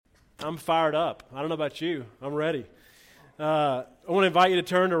I'm fired up. I don't know about you. I'm ready. I want to invite you to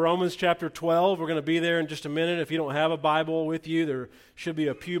turn to Romans chapter 12. We're going to be there in just a minute. If you don't have a Bible with you, there should be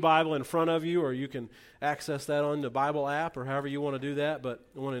a pew Bible in front of you, or you can access that on the Bible app, or however you want to do that. But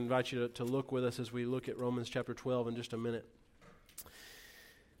I want to invite you to look with us as we look at Romans chapter 12 in just a minute.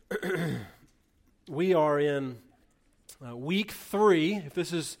 We are in week 3.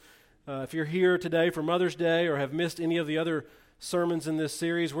 If you're here today for Mother's Day or have missed any of the other sermons in this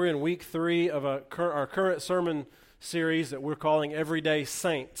series, we're in week 3 of our current sermon series that we're calling Everyday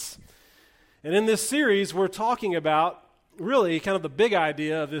Saints. And in this series, we're talking about, really, kind of the big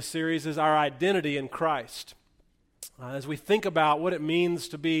idea of this series is our identity in Christ. As we think about what it means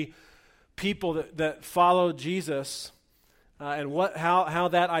to be people that follow Jesus and how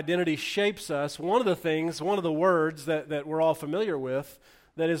that identity shapes us, one of the words that we're all familiar with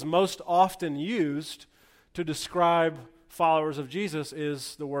that is most often used to describe followers of Jesus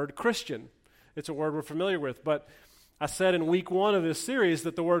is the word Christian. It's a word we're familiar with, but I said in week 1 of this series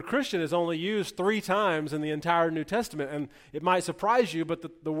that the word Christian is only used 3 times in the entire New Testament, and it might surprise you,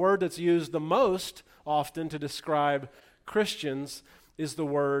 but the word that's used the most often to describe Christians is the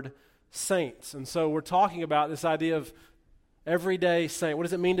word saints. And so we're talking about this idea of everyday saint. What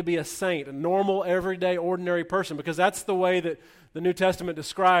does it mean to be a saint, a normal, everyday, ordinary person? Because that's the way that the New Testament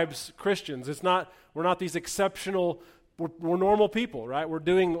describes Christians. We're not these exceptional. We're normal people, right? We're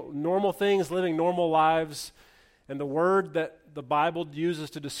doing normal things, living normal lives, and the word that the Bible uses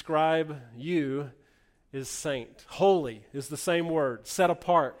to describe you is saint. Holy is the same word, set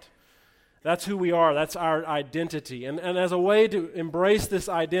apart. That's who we are. That's our identity. And as a way to embrace this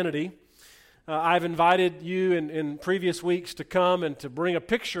identity, I've invited you in previous weeks to come and to bring a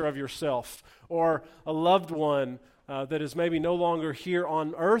picture of yourself or a loved one that is maybe no longer here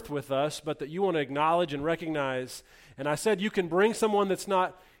on earth with us, but that you want to acknowledge and recognize. And I said you can bring someone that's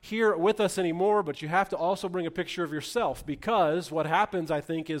not here with us anymore, but you have to also bring a picture of yourself, because what happens, I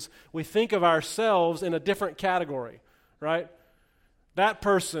think, is we think of ourselves in a different category, right? That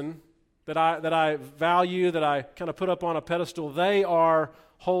person that I value, that I kind of put up on a pedestal, they are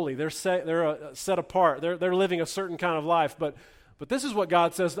holy. They're set apart. They're living a certain kind of life. But this is what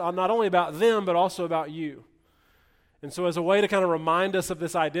God says, not only about them, but also about you. And so as a way to kind of remind us of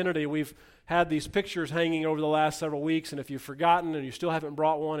this identity, we've had these pictures hanging over the last several weeks, and if you've forgotten and you still haven't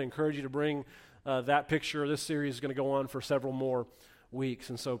brought one, I encourage you to bring that picture. This series is going to go on for several more weeks,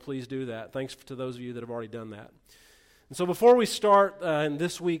 and so please do that. Thanks to those of you that have already done that. And so before we start in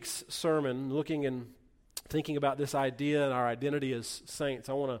this week's sermon, looking and thinking about this idea and our identity as saints,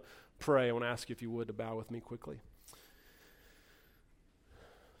 I want to pray. I want to ask you if you would to bow with me quickly.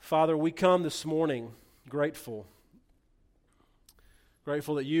 Father, we come this morning grateful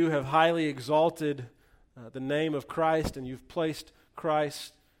that you have highly exalted the name of Christ, and you've placed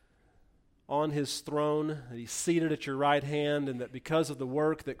Christ on his throne, that he's seated at your right hand, and that because of the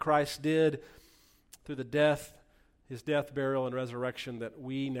work that Christ did through his death, burial, and resurrection, that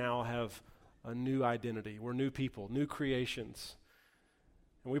we now have a new identity. We're new people, new creations.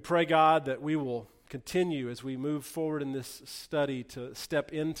 And we pray, God, that we will continue as we move forward in this study to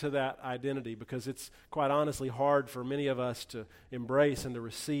step into that identity, because it's quite honestly hard for many of us to embrace and to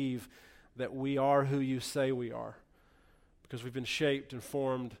receive that we are who you say we are, because we've been shaped and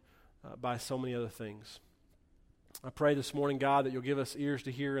formed by so many other things. I pray this morning, God, that you'll give us ears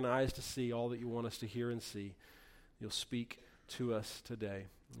to hear and eyes to see all that you want us to hear and see. You'll speak to us today.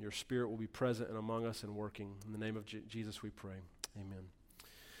 Your Spirit will be present and among us and working. In the name of Jesus we pray. Amen.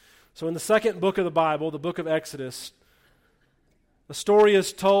 So in the second book of the Bible, the book of Exodus, a story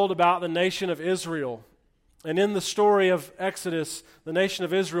is told about the nation of Israel. And in the story of Exodus, the nation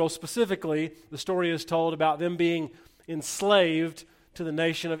of Israel specifically, the story is told about them being enslaved to the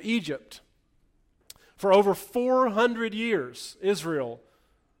nation of Egypt. For over 400 years, Israel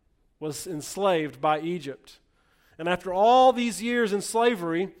was enslaved by Egypt. And after all these years in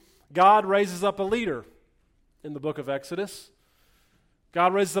slavery, God raises up a leader in the book of Exodus.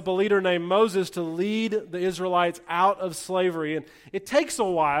 God raises up a leader named Moses to lead the Israelites out of slavery. And it takes a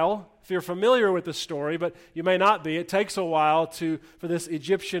while, if you're familiar with the story, but you may not be, it takes a while for this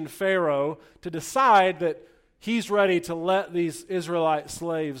Egyptian Pharaoh to decide that he's ready to let these Israelite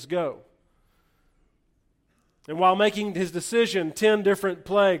slaves go. And while making his decision, 10 different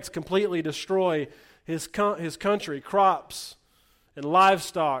plagues completely destroy his country. Crops and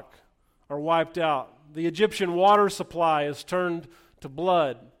livestock are wiped out. The Egyptian water supply is turned to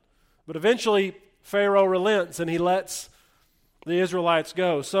blood. But eventually, Pharaoh relents and he lets the Israelites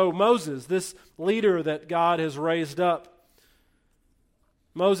go. So Moses, this leader that God has raised up,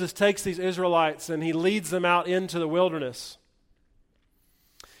 Moses takes these Israelites and he leads them out into the wilderness.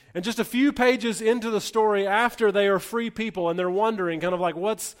 And just a few pages into the story after they are free people and they're wondering kind of like,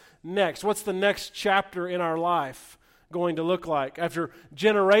 what's next? What's the next chapter in our life going to look like? After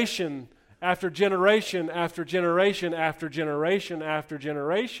generation after generation after generation after generation after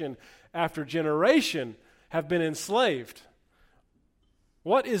generation after generation have been enslaved.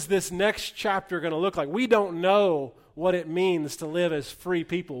 What is this next chapter going to look like? We don't know what it means to live as free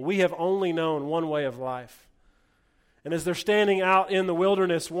people. We have only known one way of life. And as they're standing out in the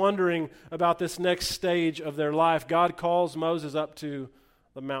wilderness wondering about this next stage of their life, God calls Moses up to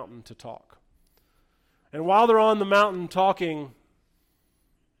the mountain to talk. And while they're on the mountain talking,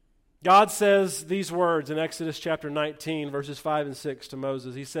 God says these words in Exodus chapter 19, verses 5 and 6 to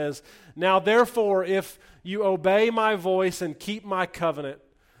Moses. He says, "Now therefore, if you obey my voice and keep my covenant,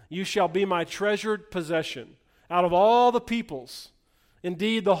 you shall be my treasured possession out of all the peoples.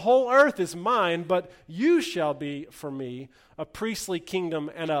 Indeed, the whole earth is mine, but you shall be for me a priestly kingdom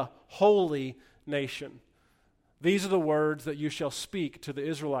and a holy nation. These are the words that you shall speak to the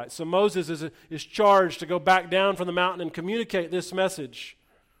Israelites." So Moses is charged to go back down from the mountain and communicate this message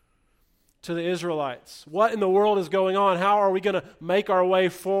to the Israelites. What in the world is going on? How are we going to make our way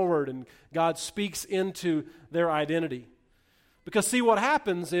forward? And God speaks into their identity. Because see, what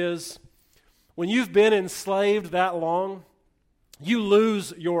happens is when you've been enslaved that long, you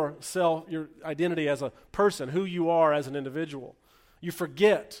lose yourself, your identity as a person, who you are as an individual. You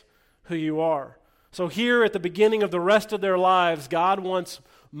forget who you are. So here at the beginning of the rest of their lives, God wants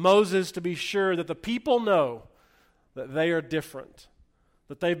Moses to be sure that the people know that they are different,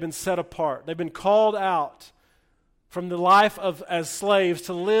 that they've been set apart. They've been called out from the life as slaves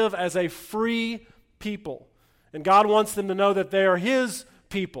to live as a free people. And God wants them to know that they are His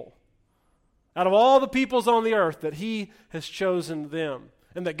people. Out of all the peoples on the earth, that He has chosen them.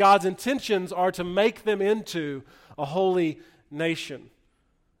 And that God's intentions are to make them into a holy nation.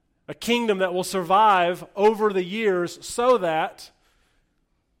 A kingdom that will survive over the years so that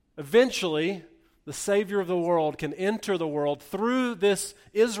eventually the Savior of the world can enter the world through this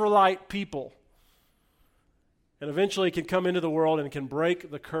Israelite people. And eventually can come into the world and can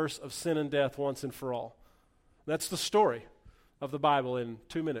break the curse of sin and death once and for all. That's the story of the Bible in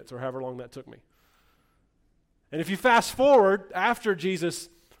 2 minutes or however long that took me. And if you fast forward after Jesus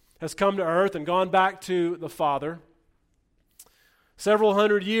has come to earth and gone back to the Father, several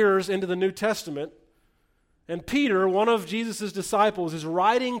hundred years into the New Testament, and Peter, one of Jesus' disciples, is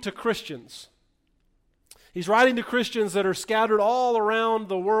writing to Christians. He's writing to Christians that are scattered all around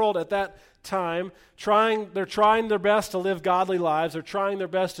the world at that time. They're trying their best to live godly lives. They're trying their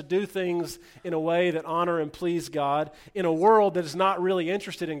best to do things in a way that honor and please God in a world that is not really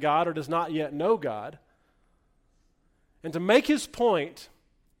interested in God or does not yet know God. And to make his point,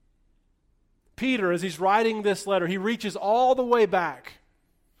 Peter, as he's writing this letter, he reaches all the way back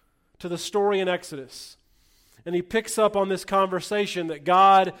to the story in Exodus. And he picks up on this conversation that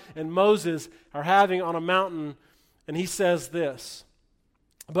God and Moses are having on a mountain, and he says this: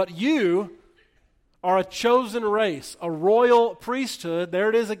 "But you are a chosen race, a royal priesthood," there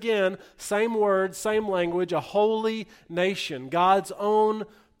it is again, same word, same language, a holy nation, God's own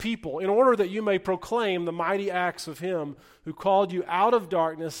people, in order that you may proclaim the mighty acts of Him who called you out of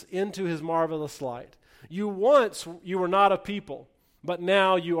darkness into His marvelous light. You were not a people, but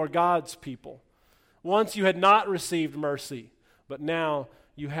now you are God's people. Once you had not received mercy, but now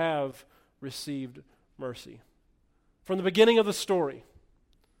you have received mercy. From the beginning of the story,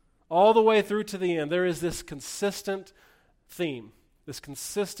 all the way through to the end, there is this consistent theme, this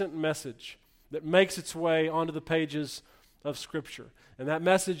consistent message that makes its way onto the pages of Scripture. And that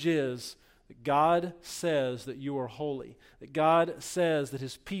message is that God says that you are holy, that God says that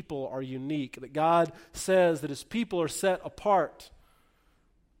His people are unique, that God says that His people are set apart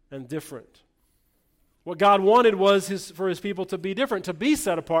and different. What God wanted was for His people to be different, to be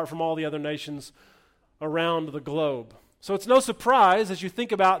set apart from all the other nations around the globe. So it's no surprise as you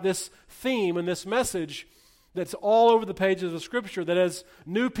think about this theme and this message that's all over the pages of Scripture, that as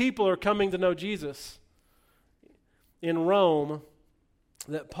new people are coming to know Jesus in Rome,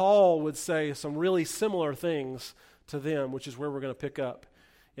 that Paul would say some really similar things to them, which is where we're going to pick up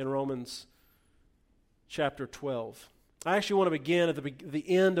in Romans chapter 12. I actually want to begin at the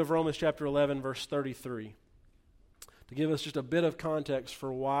end of Romans chapter 11, verse 33, to give us just a bit of context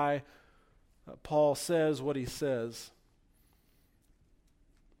for why Paul says what he says.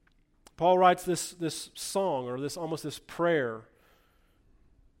 Paul writes this song, or almost this prayer.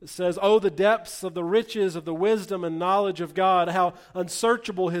 It says, "Oh, the depths of the riches of the wisdom and knowledge of God, how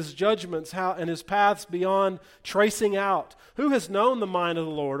unsearchable His judgments, and His paths beyond tracing out. Who has known the mind of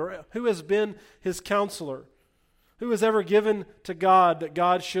the Lord, or who has been His counselor? Who has ever given to God that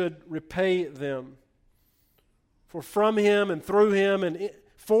God should repay them? For from him and through him and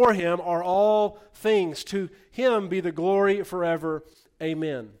for him are all things. To him be the glory forever.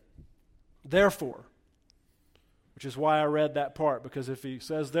 Amen. Therefore, which is why I read that part, because if he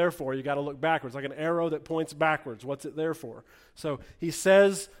says therefore, you got to look backwards, like an arrow that points backwards. What's it there for? So he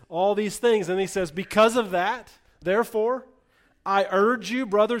says all these things, and he says, because of that, therefore, I urge you,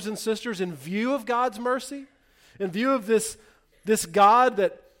 brothers and sisters, in view of God's mercy, in view of this God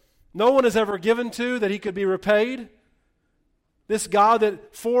that no one has ever given to, that he could be repaid, this God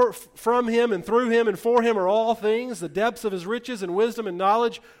that from him and through him and for him are all things, the depths of his riches and wisdom and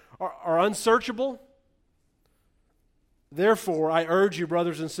knowledge are unsearchable. Therefore, I urge you,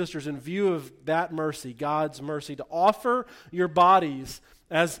 brothers and sisters, in view of that mercy, God's mercy, to offer your bodies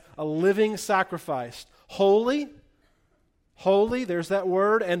as a living sacrifice, holy, there's that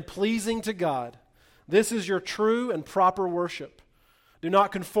word, and pleasing to God. This is your true and proper worship. Do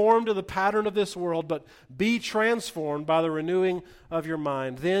not conform to the pattern of this world, but be transformed by the renewing of your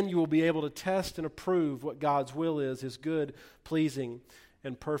mind. Then you will be able to test and approve what God's will is, his good, pleasing,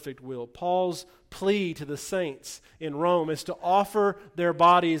 and perfect will. Paul's plea to the saints in Rome is to offer their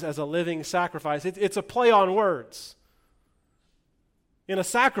bodies as a living sacrifice. It's a play on words. In a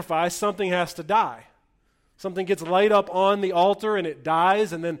sacrifice, something has to die. Something gets laid up on the altar and it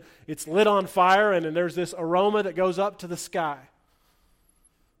dies, and then it's lit on fire, and then there's this aroma that goes up to the sky.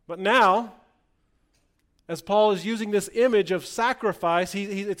 But now, as Paul is using this image of sacrifice,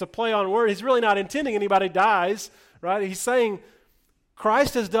 it's a play on word. He's really not intending anybody dies, right? He's saying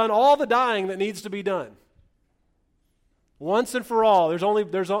Christ has done all the dying that needs to be done. Once and for all.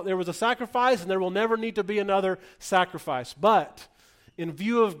 There was a sacrifice, and there will never need to be another sacrifice. But in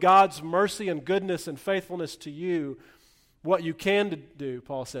view of God's mercy and goodness and faithfulness to you, what you can do,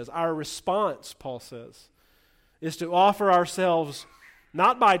 Paul says, our response, Paul says, is to offer ourselves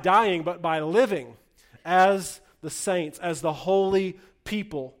not by dying, but by living as the saints, as the holy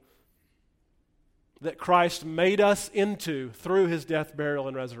people that Christ made us into through his death, burial,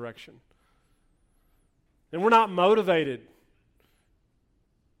 and resurrection. And we're not motivated,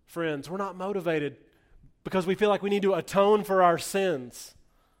 friends, we're not motivated because we feel like we need to atone for our sins.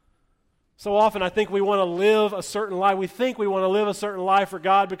 So often I think we want to live a certain life. We think we want to live a certain life for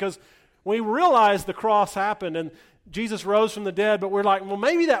God because we realize the cross happened and Jesus rose from the dead, but we're like, well,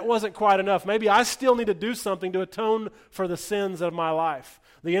 maybe that wasn't quite enough. Maybe I still need to do something to atone for the sins of my life,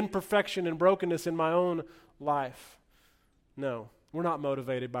 the imperfection and brokenness in my own life. No, we're not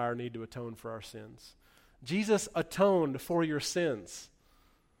motivated by our need to atone for our sins. Jesus atoned for your sins.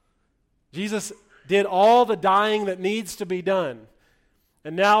 Jesus did all the dying that needs to be done.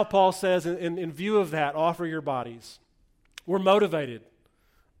 And now Paul says, in view of that, offer your bodies. We're motivated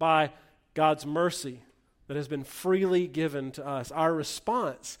by God's mercy that has been freely given to us. Our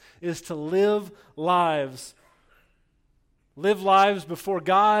response is to live lives before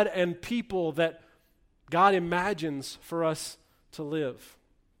God and people that God imagines for us to live.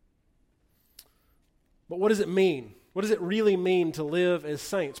 But what does it mean? What does it really mean to live as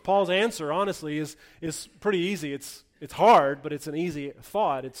saints? Paul's answer, honestly, is pretty easy. It's hard, but it's an easy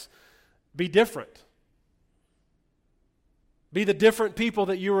thought. It's be different. Be the different people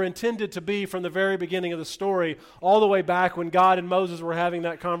that you were intended to be from the very beginning of the story, all the way back when God and Moses were having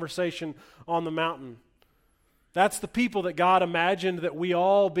that conversation on the mountain. That's the people that God imagined that we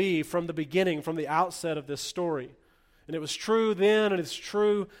all be from the beginning, from the outset of this story. And it was true then, and it's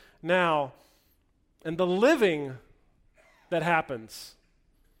true now. And the living that happens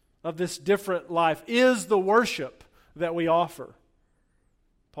of this different life is the worship that we offer,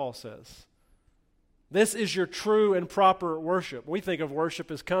 Paul says. This is your true and proper worship. We think of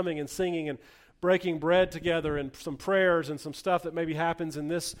worship as coming and singing and breaking bread together and some prayers and some stuff that maybe happens in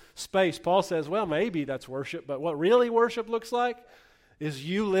this space. Paul says, well, maybe that's worship, but what really worship looks like is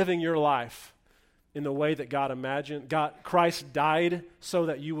you living your life in the way that God imagined. Christ died so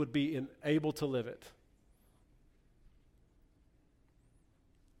that you would be able to live it.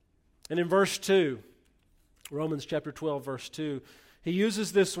 And in verse 2, Romans chapter 12, verse 2, he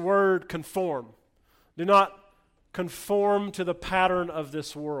uses this word conform. Do not conform to the pattern of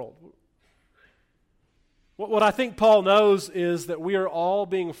this world. What I think Paul knows is that we are all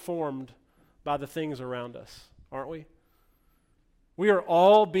being formed by the things around us, aren't we? We are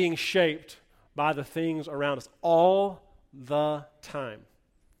all being shaped by the things around us all the time.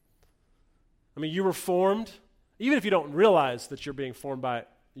 I mean, you were formed, even if you don't realize that you're being formed by it,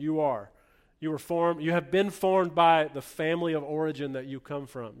 you are. You have been formed by the family of origin that you come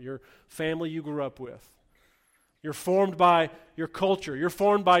from, your family you grew up with. You're formed by your culture. You're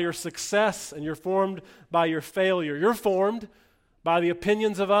formed by your success, and you're formed by your failure. You're formed by the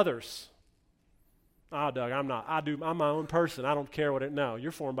opinions of others. Doug, I'm not. I'm my own person. I don't care what it. No,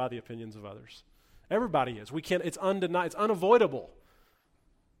 you're formed by the opinions of others. Everybody is. We can't. It's undeniable. It's unavoidable.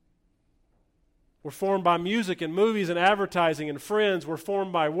 We're formed by music and movies and advertising and friends. We're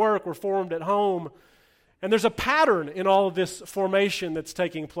formed by work. We're formed at home. And there's a pattern in all of this formation that's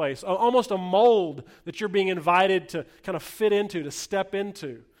taking place, almost a mold that you're being invited to kind of fit into, to step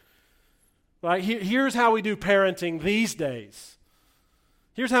into. Right? Here's how we do parenting these days.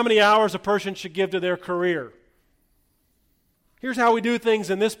 Here's how many hours a person should give to their career. Here's how we do things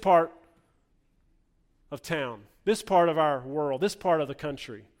in this part of town, this part of our world, this part of the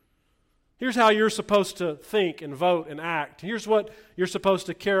country. Here's how you're supposed to think and vote and act. Here's what you're supposed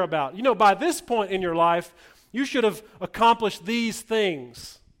to care about. You know, by this point in your life, you should have accomplished these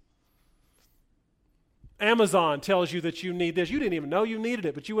things. Amazon tells you that you need this. You didn't even know you needed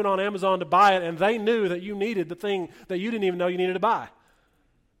it, but you went on Amazon to buy it, and they knew that you needed the thing that you didn't even know you needed to buy.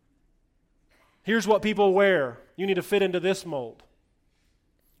 Here's what people wear. You need to fit into this mold.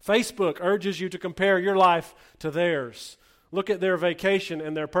 Facebook urges you to compare your life to theirs. Look at their vacation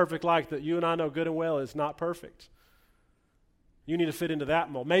and their perfect life that you and I know good and well is not perfect. You need to fit into that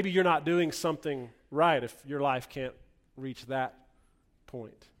mold. Maybe you're not doing something right if your life can't reach that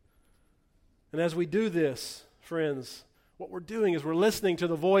point. And as we do this, friends, what we're doing is we're listening to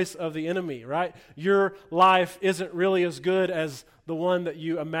the voice of the enemy, right? Your life isn't really as good as the one that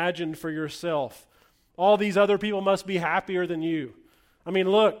you imagined for yourself. All these other people must be happier than you. I mean,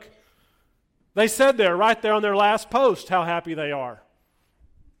 look, they said there, right there on their last post, how happy they are.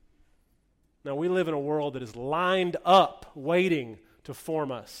 Now, we live in a world that is lined up, waiting to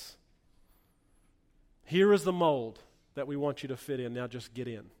form us. Here is the mold that we want you to fit in. Now just get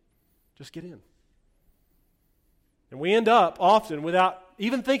in. Just get in. And we end up often, without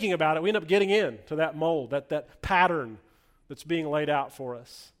even thinking about it, we end up getting in to that mold, that pattern that's being laid out for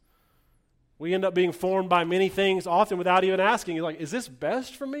us. We end up being formed by many things, often without even asking. You're like, is this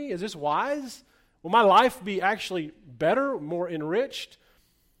best for me? Is this wise? Will my life be actually better, more enriched?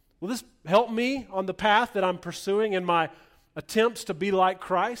 Will this help me on the path that I'm pursuing in my attempts to be like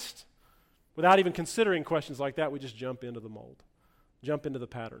Christ? Without even considering questions like that, we just jump into the mold, jump into the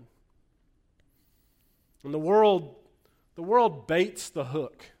pattern. And the world baits the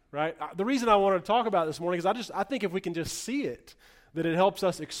hook, right? The reason I wanted to talk about it this morning is I think if we can just see it, that it helps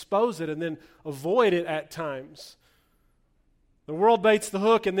us expose it and then avoid it at times. The world baits the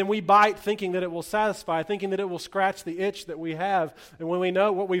hook, and then we bite thinking that it will satisfy, thinking that it will scratch the itch that we have. And when we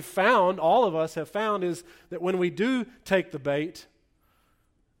know what we've found, all of us have found, is that when we do take the bait,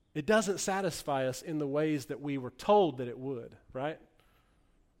 it doesn't satisfy us in the ways that we were told that it would, right?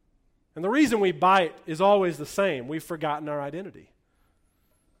 And the reason we bite is always the same. We've forgotten our identity.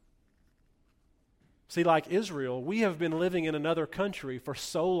 See, like Israel, we have been living in another country for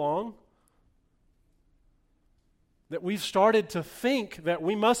so long that we've started to think that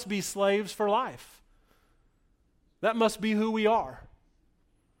we must be slaves for life. That must be who we are.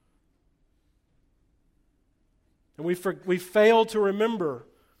 And we failed to remember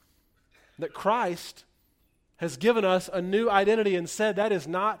that Christ has given us a new identity and said that is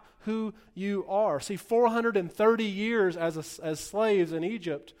not who you are. See, 430 years as slaves in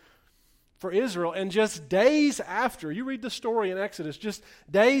Egypt for Israel, and just days after, you read the story in Exodus, just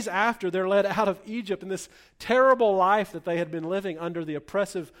days after they're led out of Egypt in this terrible life that they had been living under the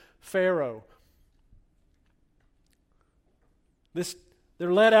oppressive Pharaoh.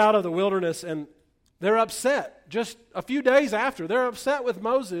 They're led out of the wilderness, and they're upset. Just a few days after, they're upset with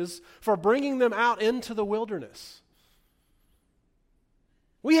Moses for bringing them out into the wilderness.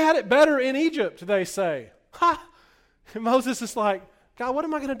 We had it better in Egypt, they say. Ha! And Moses is like, God, what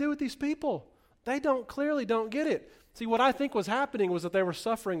am I going to do with these people? They clearly don't get it. See, what I think was happening was that they were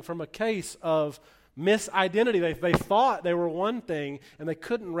suffering from a case of misidentity. They thought they were one thing, and they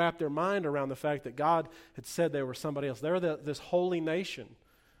couldn't wrap their mind around the fact that God had said they were somebody else. They were this holy nation,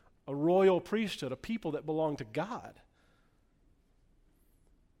 a royal priesthood, a people that belonged to God.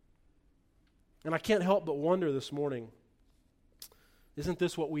 And I can't help but wonder this morning, isn't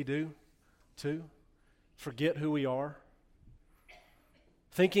this what we do too? Forget who we are?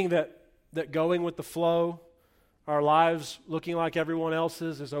 Thinking that going with the flow, our lives looking like everyone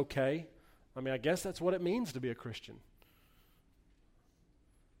else's is okay. I mean, I guess that's what it means to be a Christian.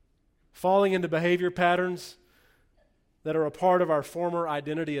 Falling into behavior patterns that are a part of our former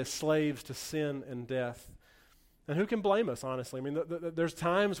identity as slaves to sin and death. And who can blame us, honestly? I mean, there's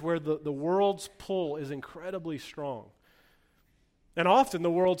times where the world's pull is incredibly strong. And often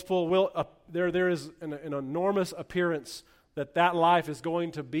the world's full there is an enormous appearance that life is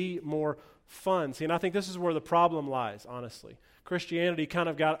going to be more fun. See, and I think this is where the problem lies, honestly. Christianity kind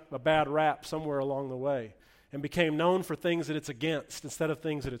of got a bad rap somewhere along the way and became known for things that it's against instead of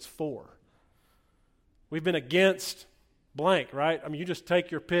things that it's for. We've been against blank, right? I mean, you just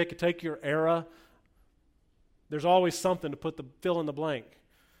take your pick, take your era. There's always something to fill in the blank.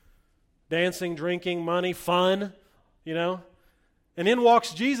 Dancing, drinking, money, fun, And in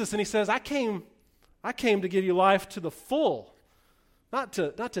walks Jesus, and he says, I came to give you life to the full. Not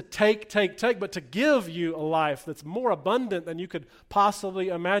to take, but to give you a life that's more abundant than you could possibly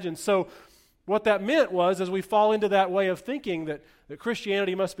imagine. So what that meant was, as we fall into that way of thinking that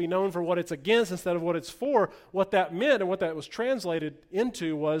Christianity must be known for what it's against instead of what it's for, what that meant and what that was translated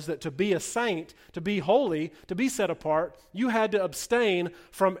into was that to be a saint, to be holy, to be set apart, you had to abstain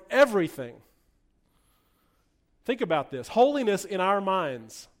from everything. Think about this. Holiness in our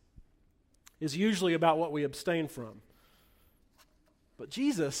minds is usually about what we abstain from. But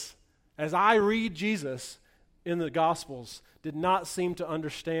Jesus, as I read Jesus in the Gospels, did not seem to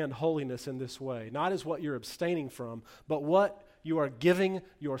understand holiness in this way. Not as what you're abstaining from, but what you are giving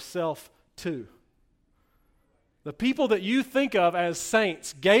yourself to. The people that you think of as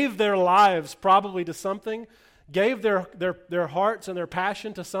saints gave their lives probably to something, gave their hearts and their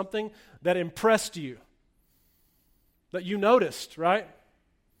passion to something that impressed you, that you noticed, right?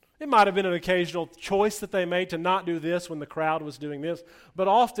 It might have been an occasional choice that they made to not do this when the crowd was doing this, but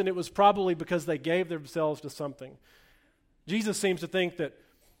often it was probably because they gave themselves to something. Jesus seems to think that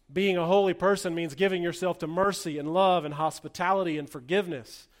being a holy person means giving yourself to mercy and love and hospitality and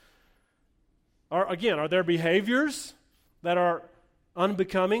forgiveness. Are there behaviors that are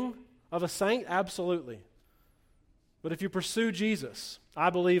unbecoming of a saint? Absolutely. But if you pursue Jesus, I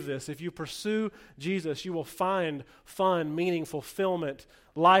believe this, if you pursue Jesus, you will find fun, meaning, fulfillment,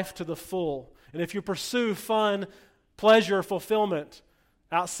 life to the full. And if you pursue fun, pleasure, fulfillment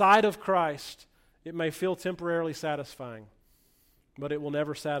outside of Christ, it may feel temporarily satisfying, but it will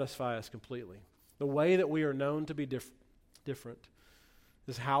never satisfy us completely. The way that we are known to be different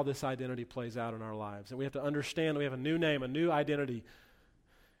is how this identity plays out in our lives. And we have to understand we have a new name, a new identity,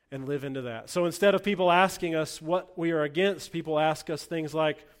 and live into that. So instead of people asking us what we are against, people ask us things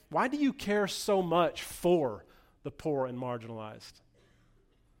like, why do you care so much for the poor and marginalized?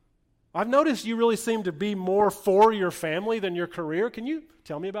 I've noticed you really seem to be more for your family than your career. Can you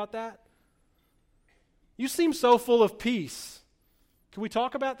tell me about that? You seem so full of peace. Can we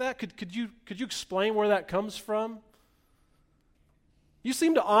talk about that? Could you explain where that comes from? You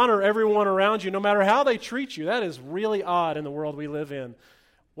seem to honor everyone around you no matter how they treat you. That is really odd in the world we live in.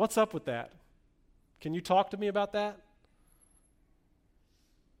 What's up with that? Can you talk to me about that?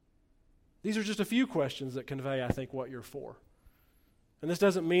 These are just a few questions that convey, I think, what you're for. And this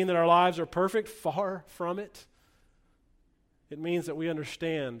doesn't mean that our lives are perfect. Far from it. It means that we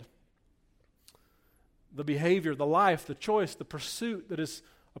understand the behavior, the life, the choice, the pursuit that is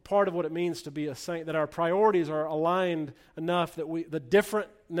a part of what it means to be a saint, that our priorities are aligned enough that the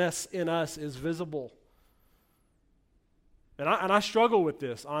differentness in us is visible. And I struggle with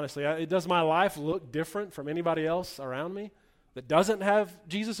this, honestly. Does my life look different from anybody else around me that doesn't have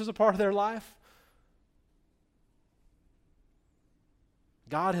Jesus as a part of their life?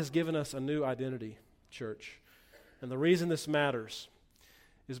 God has given us a new identity, church. And the reason this matters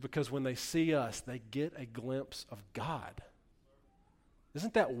is because when they see us, they get a glimpse of God.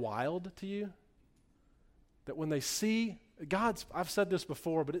 Isn't that wild to you? That when they see I've said this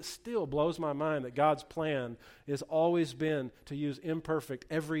before, but it still blows my mind that God's plan has always been to use imperfect,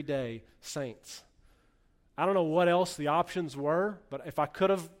 everyday saints. I don't know what else the options were, but if I could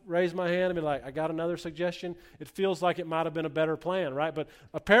have raised my hand and been like, I got another suggestion, it feels like it might have been a better plan, right? But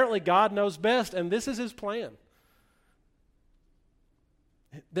apparently God knows best, and this is his plan.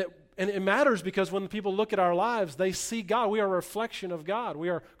 And it matters because when people look at our lives, they see God. We are a reflection of God. We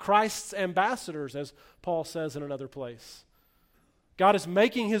are Christ's ambassadors, as Paul says in another place. God is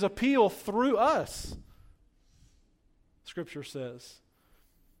making his appeal through us, Scripture says.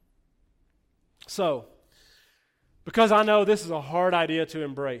 So, because I know this is a hard idea to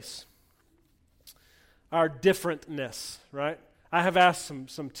embrace, our differentness, right? I have asked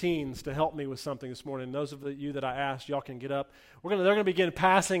some teens to help me with something this morning. Those of you that I asked, y'all can get up. They're going to begin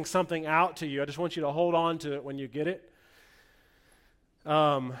passing something out to you. I just want you to hold on to it when you get it.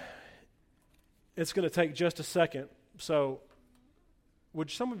 It's going to take just a second. So, would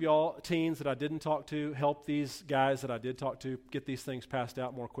some of y'all teens that I didn't talk to help these guys that I did talk to get these things passed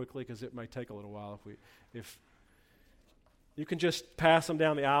out more quickly? Because it may take a little while if you can just pass them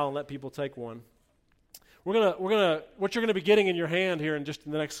down the aisle and let people take one. What you're gonna be getting in your hand here in just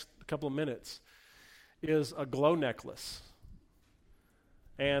the next couple of minutes is a glow necklace.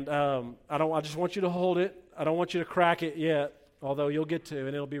 And I just want you to hold it. I don't want you to crack it yet, although you'll get to,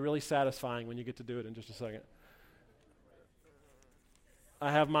 and it'll be really satisfying when you get to do it in just a second.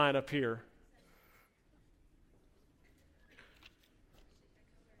 I have mine up here.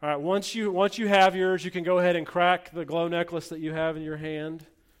 All right, once you have yours, you can go ahead and crack the glow necklace that you have in your hand.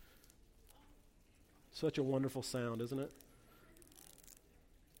 Such a wonderful sound, isn't it?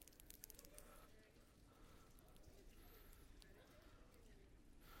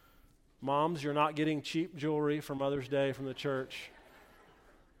 Moms, you're not getting cheap jewelry for Mother's Day from the church.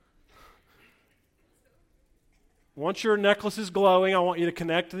 Once your necklace is glowing, I want you to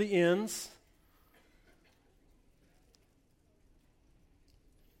connect to the ends.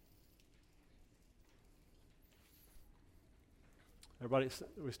 Everybody,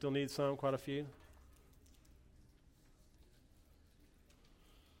 we still need some, quite a few.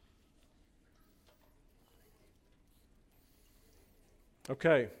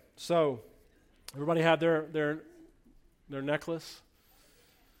 Okay, so everybody have their necklace?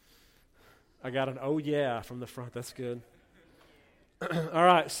 I got an oh yeah from the front. That's good. All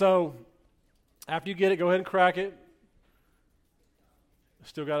right, so after you get it, go ahead and crack it.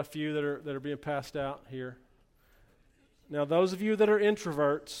 Still got a few that are being passed out here. Now, those of you that are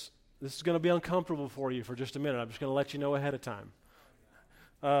introverts, this is going to be uncomfortable for you for just a minute. I'm just going to let you know ahead of time.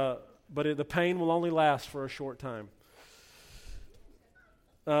 But the pain will only last for a short time.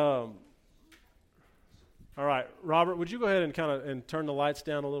 All right, Robert, would you go ahead and and turn the lights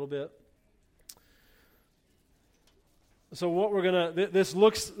down a little bit? So what we're gonna, this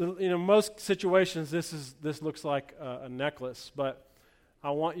looks, most situations this looks like a necklace, but I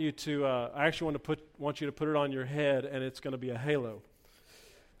want you to, I actually want you to put it on your head, and it's going to be a halo.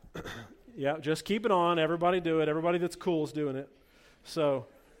 Yeah, just keep it on. Everybody do it. Everybody that's cool is doing it. So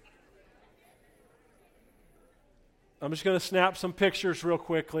I'm just going to snap some pictures real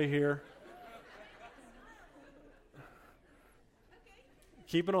quickly here.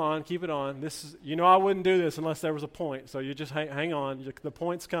 Keep it on, keep it on. This is, I wouldn't do this unless there was a point, so you just hang on. The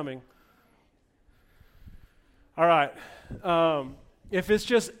point's coming. All right. If it's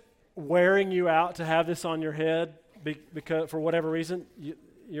just wearing you out to have this on your head because for whatever reason,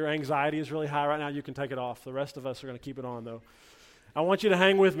 your anxiety is really high right now, you can take it off. The rest of us are going to keep it on, though. I want you to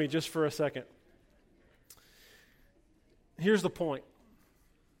hang with me just for a second. Here's the point.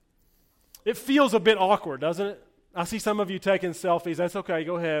 It feels a bit awkward, doesn't it? I see some of you taking selfies. That's okay.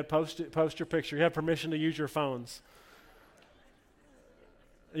 Go ahead. Post your picture. You have permission to use your phones.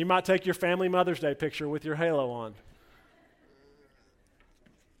 You might take your family Mother's Day picture with your halo on.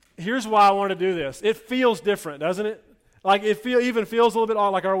 Here's why I want to do this. It feels different, doesn't it? Like it even feels a little bit odd.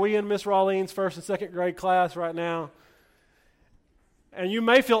 Like, are we in Miss Rawlene's first and second grade class right now? And you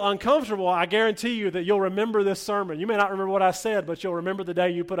may feel uncomfortable. I guarantee you that you'll remember this sermon. You may not remember what I said, but you'll remember the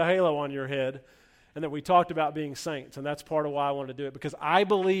day you put a halo on your head and that we talked about being saints. And that's part of why I wanted to do it, because I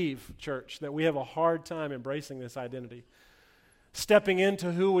believe, church, that we have a hard time embracing this identity, stepping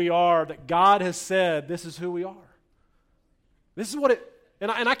into who we are, that God has said this is who we are. This is what it... And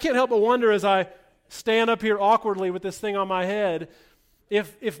I can't help but wonder as I stand up here awkwardly with this thing on my head,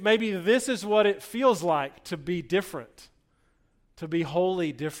 if maybe this is what it feels like to be different, to be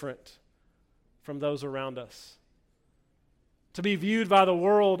wholly different from those around us, to be viewed by the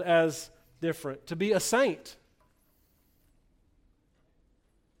world as different, to be a saint.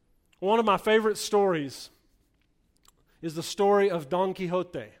 One of my favorite stories is the story of Don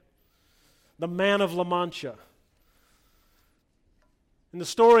Quixote, the man of La Mancha. In the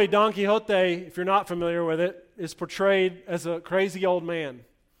story, Don Quixote, if you're not familiar with it, is portrayed as a crazy old man.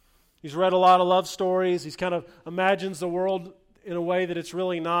 He's read a lot of love stories. He's kind of imagines the world in a way that it's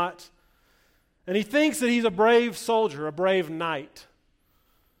really not. And he thinks that he's a brave soldier, a brave knight.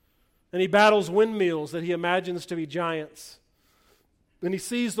 And he battles windmills that he imagines to be giants. And he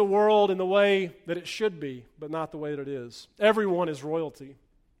sees the world in the way that it should be, but not the way that it is. Everyone is royalty.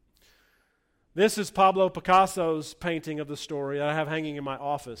 This is Pablo Picasso's painting of the story that I have hanging in my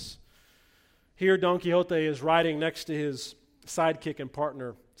office. Here, Don Quixote is riding next to his sidekick and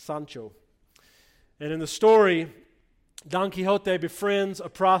partner, Sancho. And in the story, Don Quixote befriends a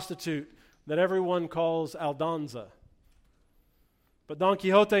prostitute that everyone calls Aldonza. But Don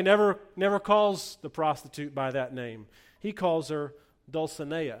Quixote never calls the prostitute by that name. He calls her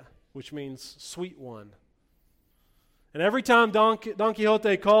Dulcinea, which means sweet one. And every time Don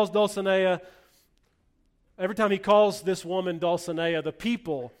Quixote calls Dulcinea, every time he calls this woman Dulcinea, the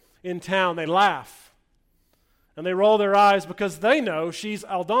people in town, they laugh. And they roll their eyes because they know she's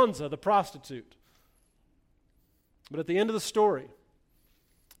Aldonza, the prostitute. But at the end of the story,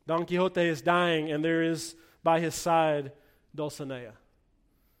 Don Quixote is dying, and there is by his side Dulcinea.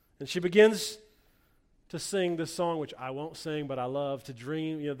 And she begins to sing this song, which I won't sing, but I love, to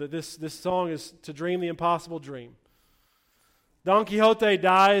dream. This song is to dream the impossible dream. Don Quixote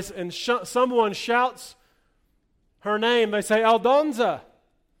dies, and someone shouts her name. They say, Aldonza.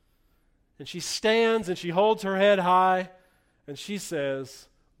 And she stands, and she holds her head high, and she says,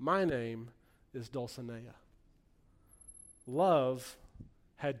 my name is Dulcinea. Love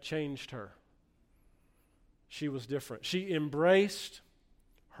had changed her. She was different. She embraced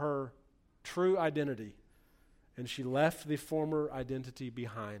her true identity, and she left the former identity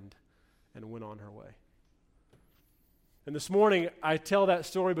behind and went on her way. And this morning, I tell that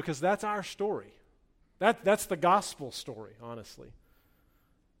story because that's our story. That's the gospel story, honestly.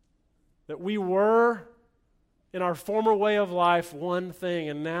 That we were, in our former way of life, one thing,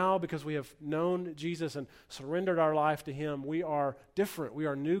 and now, because we have known Jesus and surrendered our life to Him, we are different. We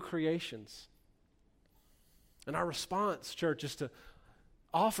are new creations. And our response, church, is to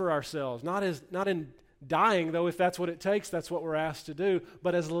offer ourselves, not in dying, though if that's what it takes, that's what we're asked to do,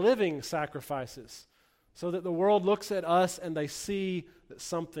 but as living sacrifices, so that the world looks at us and they see that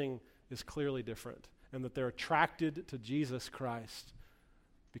something is clearly different and that they're attracted to Jesus Christ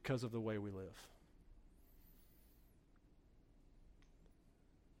because of the way we live.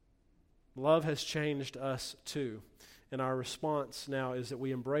 Love has changed us too, and our response now is that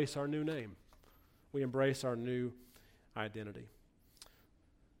we embrace our new name. We embrace our new identity.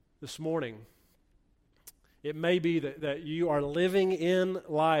 This morning, it may be that you are living in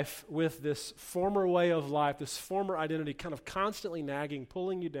life with this former way of life, this former identity kind of constantly nagging,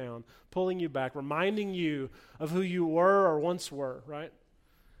 pulling you down, pulling you back, reminding you of who you were or once were, right?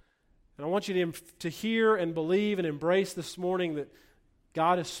 And I want you to hear and believe and embrace this morning that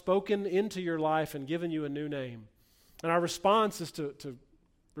God has spoken into your life and given you a new name. And our response is to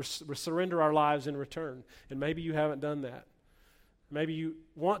surrender our lives in return. And maybe you haven't done that. Maybe you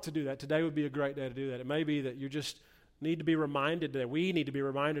want to do that. Today would be a great day to do that. It may be that you just need to be reminded today. We need to be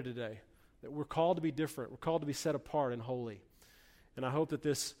reminded today that we're called to be different. We're called to be set apart and holy. And I hope that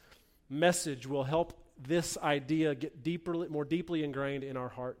this message will help this idea get more deeply ingrained in our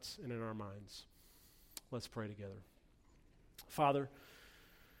hearts and in our minds. Let's pray together. Father,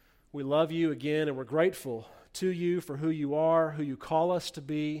 we love you again, and we're grateful to you for who you are, who you call us to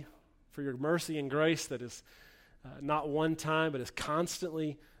be, for your mercy and grace that is not one time, but is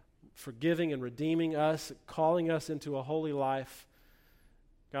constantly forgiving and redeeming us, calling us into a holy life.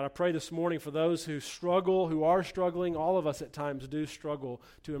 God, I pray this morning for those who struggle, who are struggling. All of us at times do struggle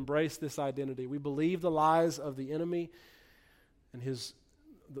to embrace this identity. We believe the lies of the enemy and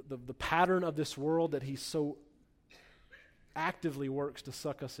the pattern of this world that he so actively works to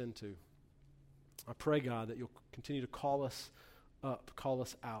suck us into. I pray, God, that you'll continue to call us up, call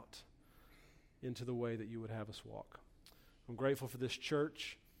us out into the way that you would have us walk. I'm grateful for this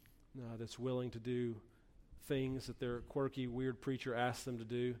church that's willing to do things that their quirky, weird preacher asks them to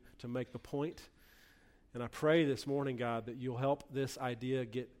do to make the point. And I pray this morning, God, that you'll help this idea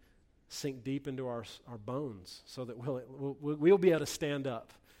sink deep into our bones so that we'll be able to stand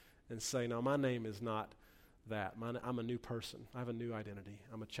up and say, no, my name is not that. I'm a new person. I have a new identity.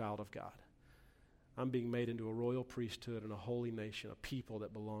 I'm a child of God. I'm being made into a royal priesthood and a holy nation, a people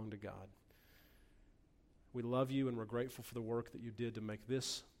that belong to God. We love you, and we're grateful for the work that you did to make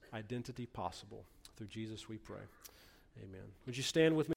this identity possible. Through Jesus we pray. Amen. Would you stand with me?